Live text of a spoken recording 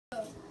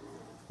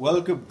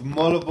Welcome to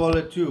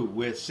Mola 2,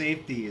 where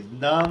safety is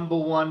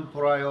 #1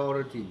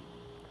 priority.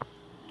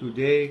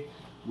 Today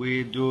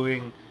we're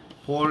doing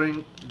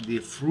pouring the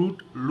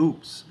Fruit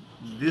Loops.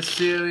 This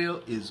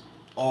cereal is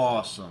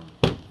awesome.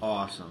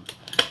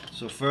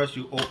 So first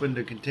you open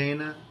the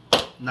container,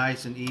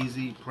 nice and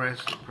easy.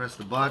 Press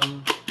the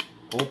button,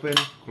 open,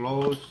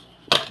 close.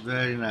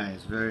 Very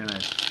nice.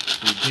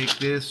 You take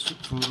this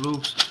Fruit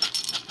Loops,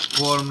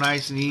 pour them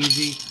nice and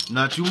easy.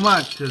 Not too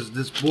much, because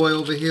this boy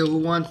over here who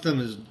wants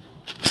them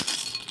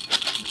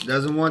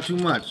doesn't want too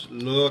much.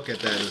 Look at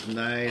that. It's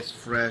nice,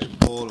 fresh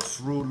bowl of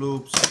Fruit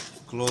Loops.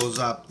 Close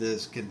up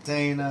this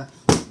container.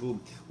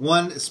 Boom.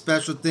 One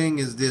special thing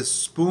is this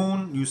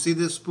spoon. You see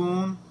this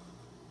spoon?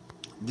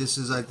 This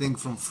is, I think,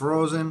 from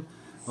Frozen.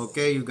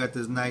 Okay, you got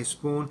this nice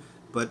spoon.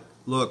 But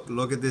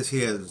look at this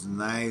here. This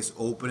nice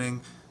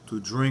opening to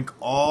drink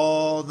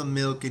all the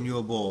milk in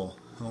your bowl.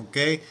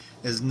 Okay,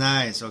 it's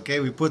nice. Okay,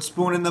 we put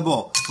spoon in the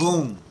bowl.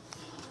 Boom.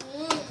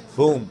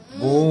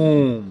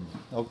 Boom.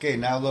 Okay,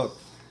 now look.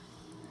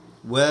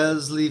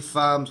 Wesley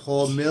Farms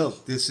whole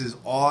milk. This is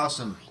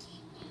awesome.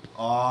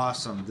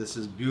 This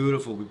is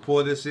beautiful. We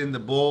pour this in the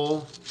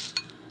bowl.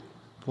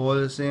 Pour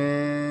this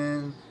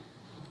in.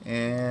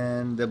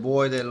 And the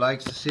boy that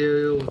likes the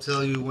cereal will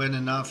tell you when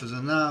enough is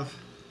enough.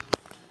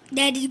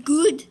 That is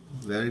good.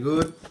 Very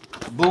good.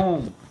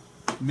 Boom.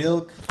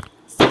 Milk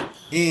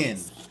in.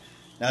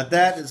 Now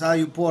that is how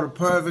you pour a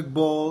perfect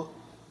bowl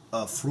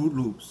of Fruit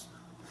Loops.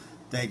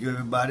 Thank you,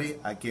 everybody.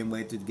 I can't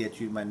wait to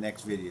get you in my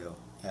next video.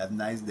 Have a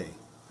nice day.